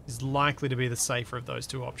is likely to be the safer of those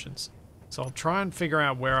two options. So I'll try and figure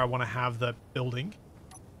out where I want to have the building,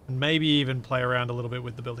 and maybe even play around a little bit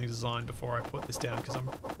with the building design before I put this down, because I'm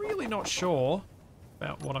really not sure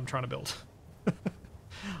about what I'm trying to build.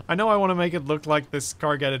 I know I want to make it look like this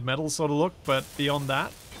corrugated metal sort of look, but beyond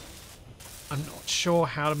that, I'm not sure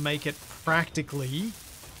how to make it practically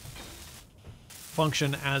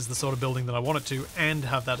function as the sort of building that I want it to and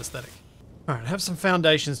have that aesthetic. Alright, I have some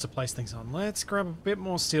foundations to place things on. Let's grab a bit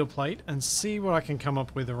more steel plate and see what I can come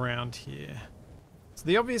up with around here. So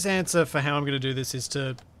the obvious answer for how I'm going to do this is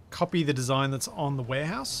to copy the design that's on the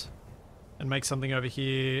warehouse and make something over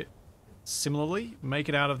here similarly. Make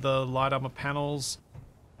it out of the light armor panels.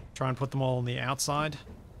 Try and put them all on the outside.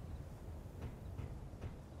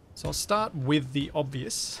 So I'll start with the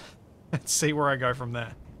obvious and see where I go from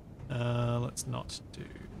there. Let's not do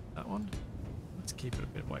that one. Let's keep it a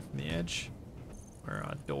bit away from the edge. Where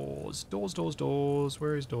are doors? Doors, doors, doors.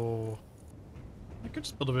 Where is door? I could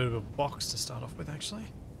just build a bit of a box to start off with, actually.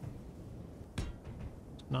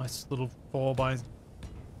 Nice little 4 by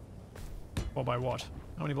what?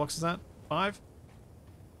 How many blocks is that? 5?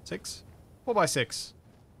 6? 4 by 6.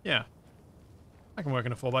 Yeah. I can work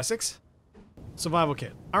in a 4 by 6. Survival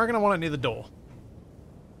kit. I reckon I want it near the door.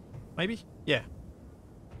 Maybe? Yeah.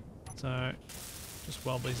 So, just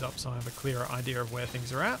weld these up so I have a clearer idea of where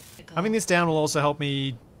things are at. Having this down will also help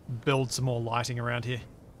me build some more lighting around here.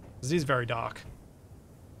 Because it is very dark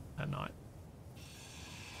at night.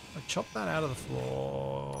 I chop that out of the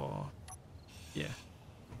floor. Yeah.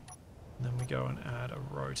 And then we go and add a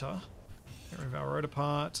rotor. Get rid of our rotor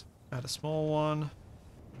part. Add a small one.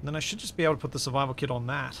 And then I should just be able to put the survival kit on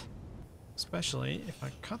that. Especially if I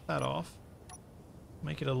cut that off.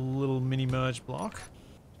 Make it a little mini merge block.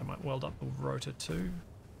 I might weld up the rotor too.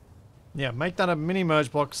 Yeah, make that a mini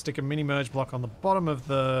merge block. Stick a mini merge block on the bottom of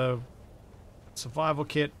the survival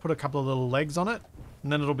kit. Put a couple of little legs on it.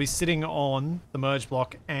 And then it'll be sitting on the merge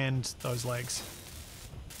block and those legs.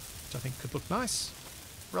 Which I think could look nice.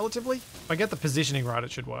 Relatively. If I get the positioning right,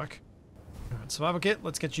 it should work. Alright, survival kit,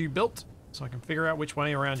 let's get you built. So I can figure out which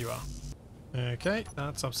way around you are. Okay,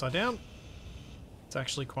 that's upside down. It's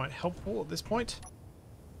actually quite helpful at this point.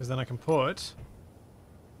 Because then I can put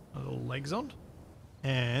little legs on.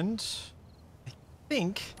 And I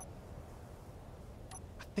think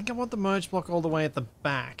I want the merge block all the way at the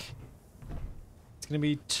back. It's going to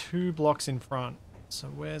be 2 blocks in front. So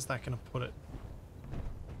where's that going to put it?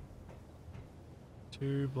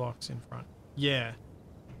 2 blocks in front. Yeah.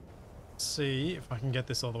 Let's see if I can get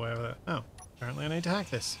this all the way over there. Oh, apparently I need to hack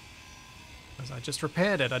this. Because I just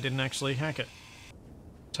repaired it. I didn't actually hack it.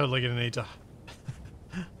 Totally going to need to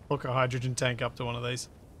hook a hydrogen tank up to one of these.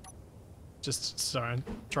 Just sorry,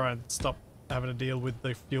 try and stop having to deal with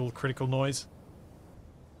the fuel critical noise.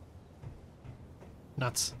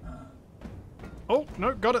 Nuts. Oh,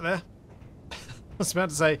 no, got it there. I was about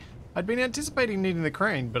to say, I'd been anticipating needing the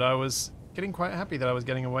crane, but I was getting quite happy that I was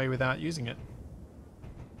getting away without using it.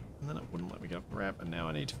 And then it wouldn't let me get up the ramp, and now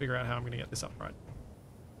I need to figure out how I'm going to get this up right.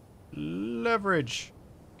 Leverage.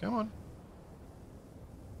 Come on.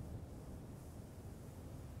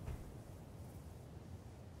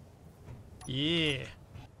 Yeah.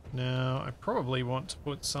 Now, I probably want to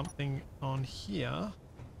put something on here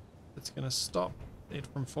that's going to stop it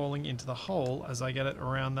from falling into the hole as I get it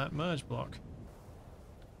around that merge block.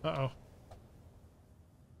 Uh-oh.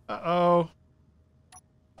 Uh-oh.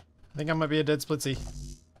 I think I might be a dead splitsy.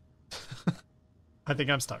 I think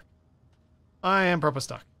I'm stuck. I am proper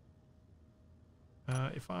stuck.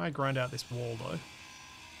 If I grind out this wall, though.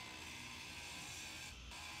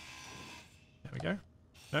 There we go.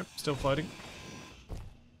 Nope, still floating.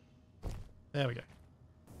 There we go.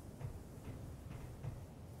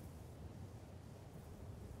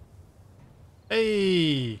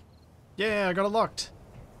 Hey! Yeah, I got it locked.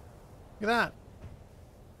 Look at that.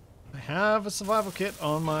 I have a survival kit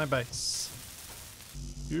on my base.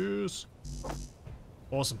 Yes.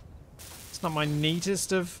 Awesome. It's not my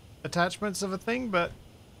neatest of attachments of a thing, but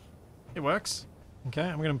it works. Okay,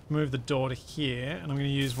 I'm going to move the door to here, and I'm going to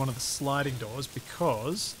use one of the sliding doors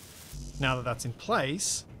because now that that's in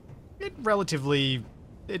place, it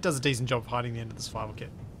does a decent job of hiding the end of the survival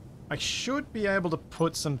kit. I should be able to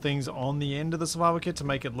put some things on the end of the survival kit to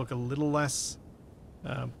make it look a little less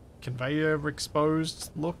conveyor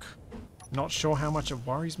exposed look. Not sure how much it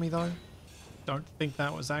worries me though. Don't think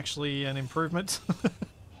that was actually an improvement.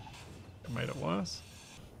 It made it worse.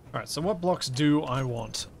 Alright, so what blocks do I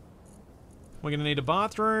want? We're going to need a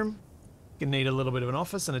bathroom, Gonna need a little bit of an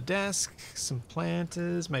office and a desk, some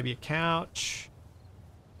planters, maybe a couch.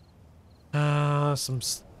 Some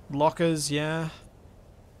lockers, yeah.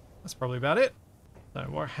 That's probably about it.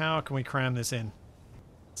 So how can we cram this in?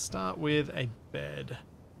 Start with a bed.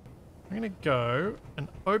 I'm gonna go an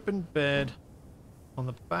open bed on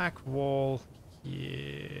the back wall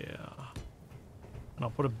here. And I'll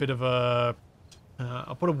put a bit of a...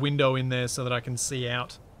 I'll put a window in there so that I can see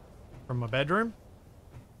out from my bedroom.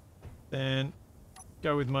 Then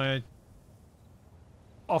go with my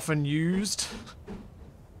often used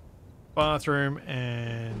bathroom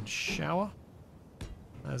and shower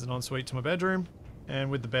as an ensuite to my bedroom.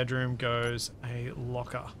 And with the bedroom goes a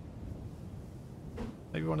locker.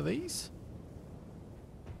 Maybe one of these?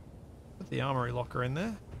 Put the armory locker in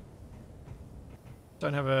there.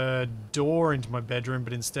 Don't have a door into my bedroom,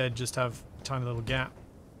 but instead just have a tiny little gap.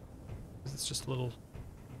 It's just a little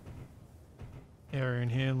area in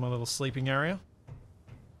here, my little sleeping area.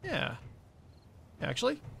 Yeah. Yeah,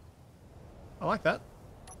 actually, I like that.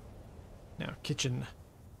 Now, kitchen.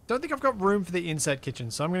 Don't think I've got room for the inset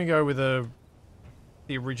kitchen, so I'm going to go with the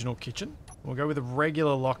original kitchen. We'll go with a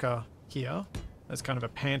regular locker here. That's kind of a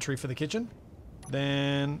pantry for the kitchen.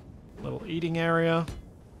 Then, little eating area.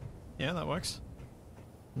 Yeah, that works.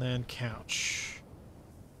 And then couch.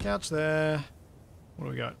 Couch there. What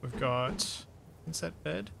do we got? We've got inset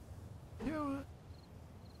bed. Yeah.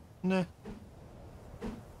 Nah.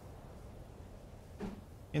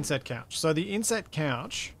 Inset couch. So the inset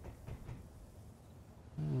couch.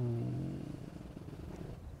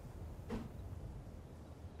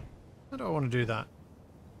 How do I want to do that?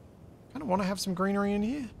 Kind of want to have some greenery in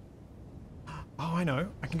here. Oh, I know.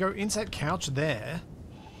 I can go inset couch there.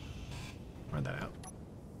 Write that out.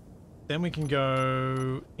 Then we can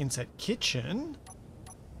go inset kitchen.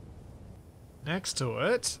 Next to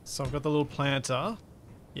it. So I've got the little planter.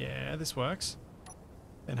 Yeah, this works.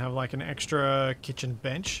 Then have like an extra kitchen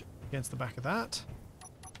bench against the back of that.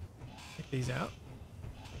 Take these out.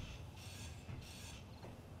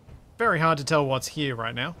 Very hard to tell what's here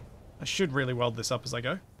right now. I should really weld this up as I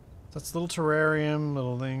go. So that's a little terrarium,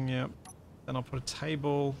 little thing, yep. Then I'll put a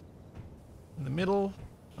table in the middle.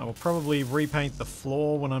 I will probably repaint the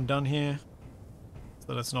floor when I'm done here,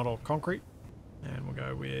 so that it's not all concrete. And we'll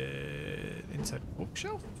go with inset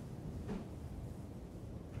bookshelf.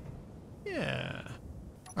 Yeah.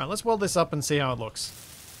 Alright, let's weld this up and see how it looks.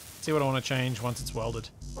 See what I want to change once it's welded.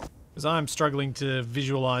 Because I'm struggling to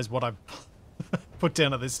visualize what I've put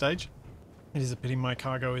down at this stage. It is a pity my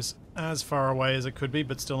cargo is as far away as it could be,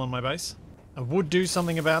 but still on my base. I would do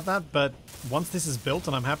something about that, but once this is built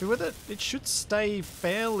and I'm happy with it, it should stay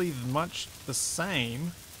fairly much the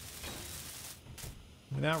same.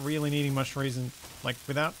 Without really needing much reason, like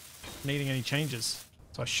without needing any changes.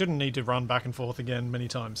 So I shouldn't need to run back and forth again many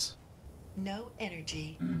times. No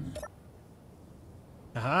energy.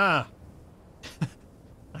 Aha!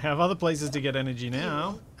 I have other places to get energy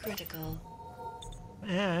now. Critical.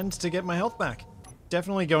 And to get my health back.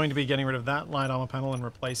 Definitely going to be getting rid of that light armor panel and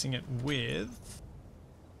replacing it with,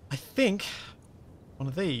 I think, one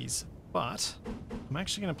of these. But I'm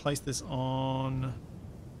actually going to place this on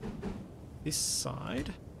this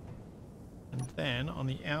side. And then on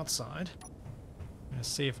the outside, I'm going to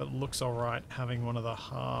see if it looks alright having one of the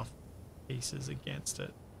half pieces against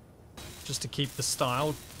it. Just to keep the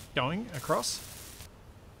style going across.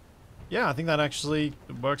 Yeah, I think that actually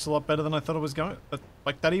works a lot better than I thought it was going to.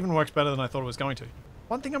 Like, that even works better than I thought it was going to.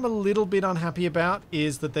 One thing I'm a little bit unhappy about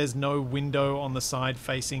is that there's no window on the side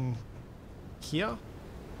facing here.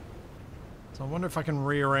 So I wonder if I can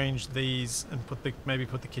rearrange these and maybe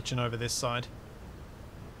put the kitchen over this side.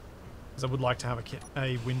 Because I would like to have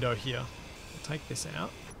a window here. I'll take this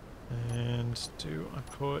out. And do I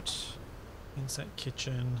put inset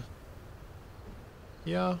kitchen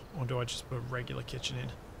here? Or do I just put a regular kitchen in?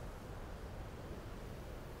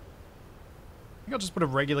 I think I'll just put a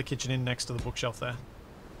regular kitchen in next to the bookshelf there.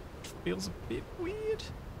 Which feels a bit weird.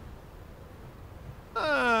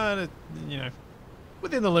 You know,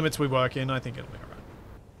 within the limits we work in, I think it'll be alright.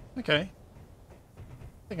 Okay.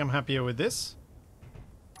 I think I'm happier with this.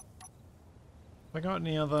 Have I got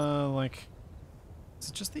any other, like... Is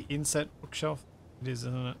it just the inset bookshelf? It is,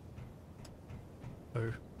 isn't it?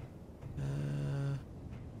 Oh.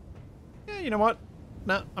 Yeah, you know what?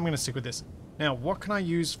 Nah, I'm going to stick with this. Now, what can I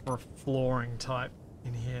use for a flooring type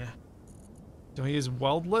in here? Do I use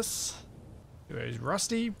weldless? Do I use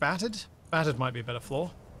rusty? Battered? Battered might be a better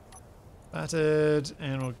floor. Battered,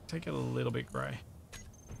 and we'll take it a little bit grey.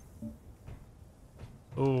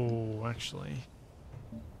 Oh, actually.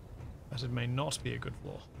 Battered may not be a good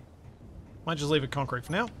floor. Might just leave it concrete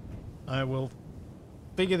for now. I will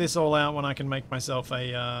figure this all out when I can make myself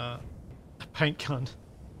a paint gun.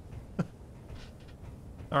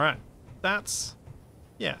 Alright, that's...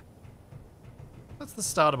 yeah. That's the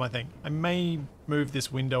start of my thing. I may move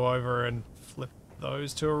this window over and flip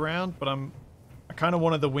those two around, but I kind of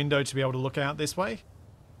wanted the window to be able to look out this way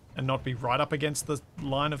and not be right up against the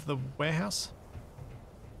line of the warehouse.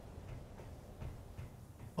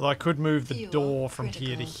 Although I could move the door from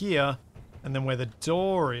here to here, and then where the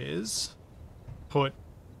door is, put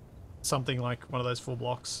something like one of those full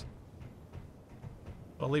blocks.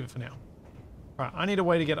 But I'll leave it for now. Alright, I need a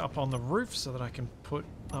way to get up on the roof so that I can put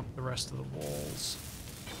up the rest of the walls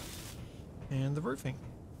and the roofing.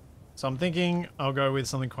 So I'm thinking I'll go with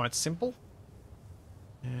something quite simple.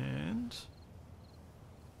 And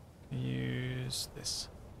use this.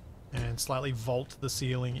 And slightly vault the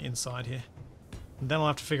ceiling inside here. And then I'll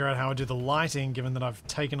have to figure out how I do the lighting, given that I've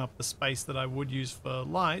taken up the space that I would use for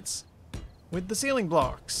lights with the ceiling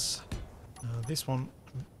blocks. This one...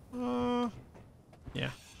 yeah.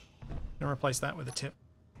 Gonna replace that with a tip.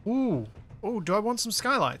 Ooh. Ooh, do I want some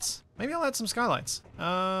skylights? Maybe I'll add some skylights.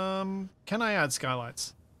 Can I add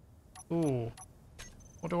skylights? Ooh.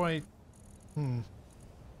 What do I...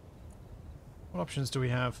 What options do we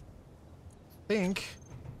have? I think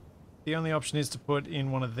the only option is to put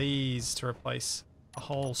in one of these to replace a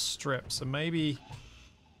whole strip. So maybe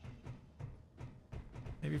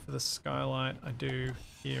for the skylight I do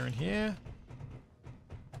here and here.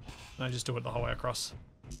 And I just do it the whole way across.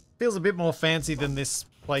 Feels a bit more fancy than this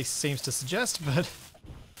place seems to suggest, but I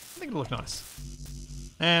think it'll look nice.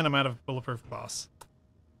 And I'm out of bulletproof glass.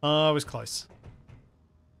 Oh, I was close.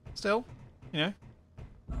 Still, you know.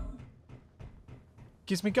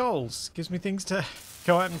 Gives me goals. Gives me things to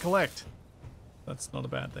go out and collect. That's not a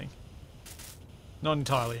bad thing. Not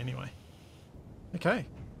entirely, anyway. Okay.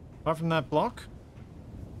 Apart from that block,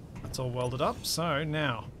 that's all welded up. So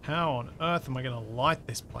now, how on earth am I going to light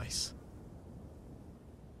this place?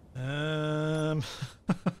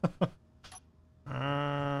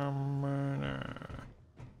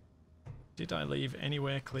 Did I leave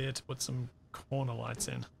anywhere clear to put some corner lights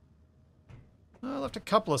in? I left a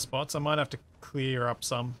couple of spots. I might have to clear up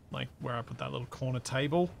some, like where I put that little corner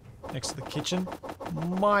table next to the kitchen.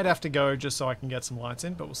 Might have to go just so I can get some lights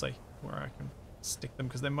in, but we'll see where I can stick them,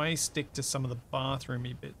 because they may stick to some of the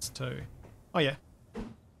bathroomy bits too. Oh yeah. I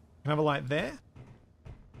can have a light there.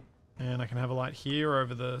 And I can have a light here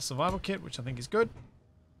over the survival kit, which I think is good.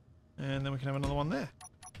 And then we can have another one there.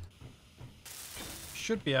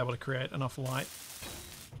 Should be able to create enough light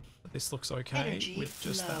that this looks okay Energy with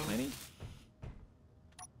just low. that many.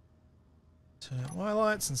 Turn my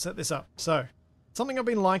lights and set this up. So, something I've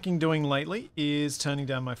been liking doing lately is turning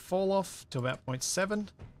down my fall off to about 0.7. Let's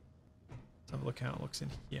have a look how it looks in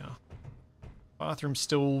here. Bathroom's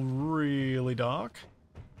still really dark.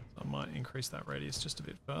 So I might increase that radius just a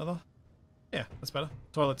bit further. Yeah, that's better.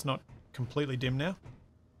 Toilet's not completely dim now.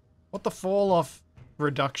 What the fall off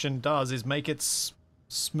reduction does is make it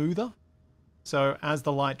smoother. So as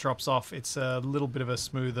the light drops off, it's a little bit of a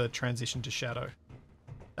smoother transition to shadow.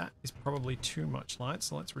 That is probably too much light,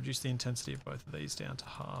 so let's reduce the intensity of both of these down to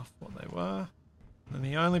half what they were. And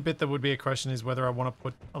the only bit that would be a question is whether I want to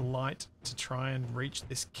put a light to try and reach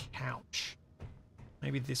this couch.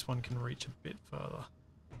 Maybe this one can reach a bit further.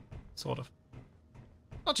 Sort of.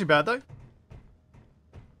 Not too bad though.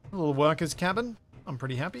 A little worker's cabin. I'm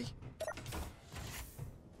pretty happy.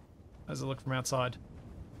 How does it look from outside?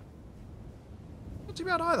 Not too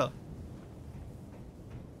bad either.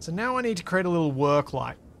 So now I need to create a little work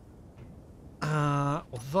light.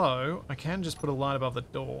 Although, I can just put a light above the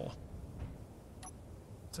door.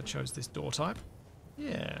 So I chose this door type.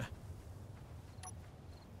 Yeah.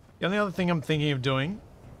 The only other thing I'm thinking of doing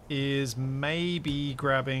is maybe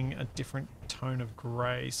grabbing a different tone of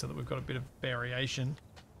grey so that we've got a bit of variation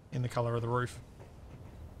in the colour of the roof.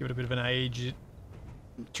 Give it a bit of an age.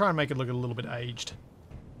 Try and make it look a little bit aged.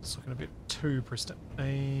 It's looking a bit too pristine.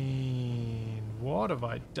 What have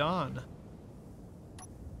I done?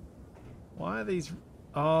 Why are these...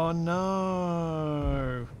 Oh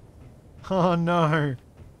no! Oh no!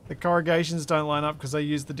 The corrugations don't line up because I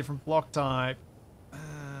used the different block type. I'm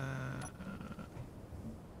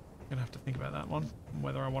gonna have to think about that one,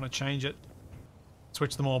 whether I want to change it.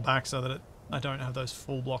 Switch them all back so that I don't have those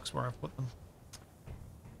full blocks where I've put them.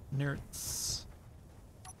 Nerds.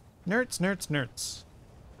 Nerds, nerds, nerds.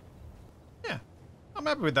 Yeah, I'm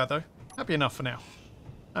happy with that though. Happy enough for now.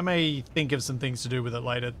 I may think of some things to do with it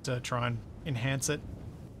later to try and enhance it.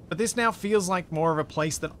 But this now feels like more of a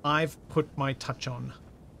place that I've put my touch on.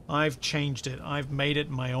 I've changed it. I've made it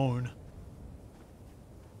my own.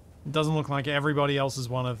 It doesn't look like everybody else's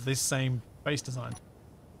one of this same base design.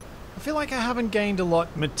 I feel like I haven't gained a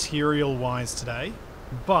lot material-wise today,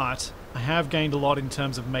 but I have gained a lot in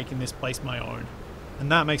terms of making this place my own,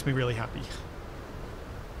 and that makes me really happy.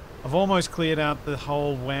 I've almost cleared out the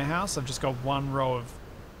whole warehouse. I've just got one row of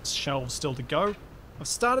shelves still to go. I've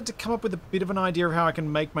started to come up with a bit of an idea of how I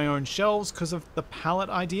can make my own shelves because of the pallet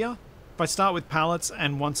idea. If I start with pallets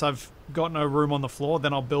and once I've got no room on the floor,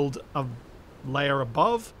 then I'll build a layer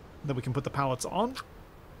above that we can put the pallets on.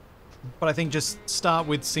 But I think just start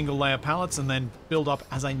with single layer pallets and then build up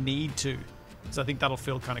as I need to. So I think that'll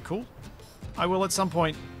feel kind of cool. I will at some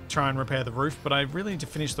point try and repair the roof, but I really need to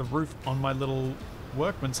finish the roof on my little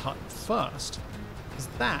workman's hut first. Because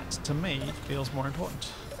that, to me, feels more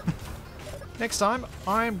important. Next time,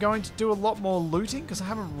 I'm going to do a lot more looting because I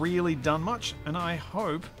haven't really done much, and I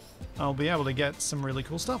hope I'll be able to get some really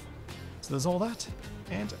cool stuff. So there's all that,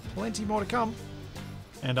 and plenty more to come.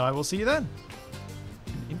 And I will see you then.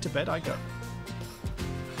 Into bed I go.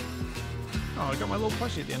 Oh, I got my little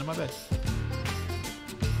plushie at the end of my bed.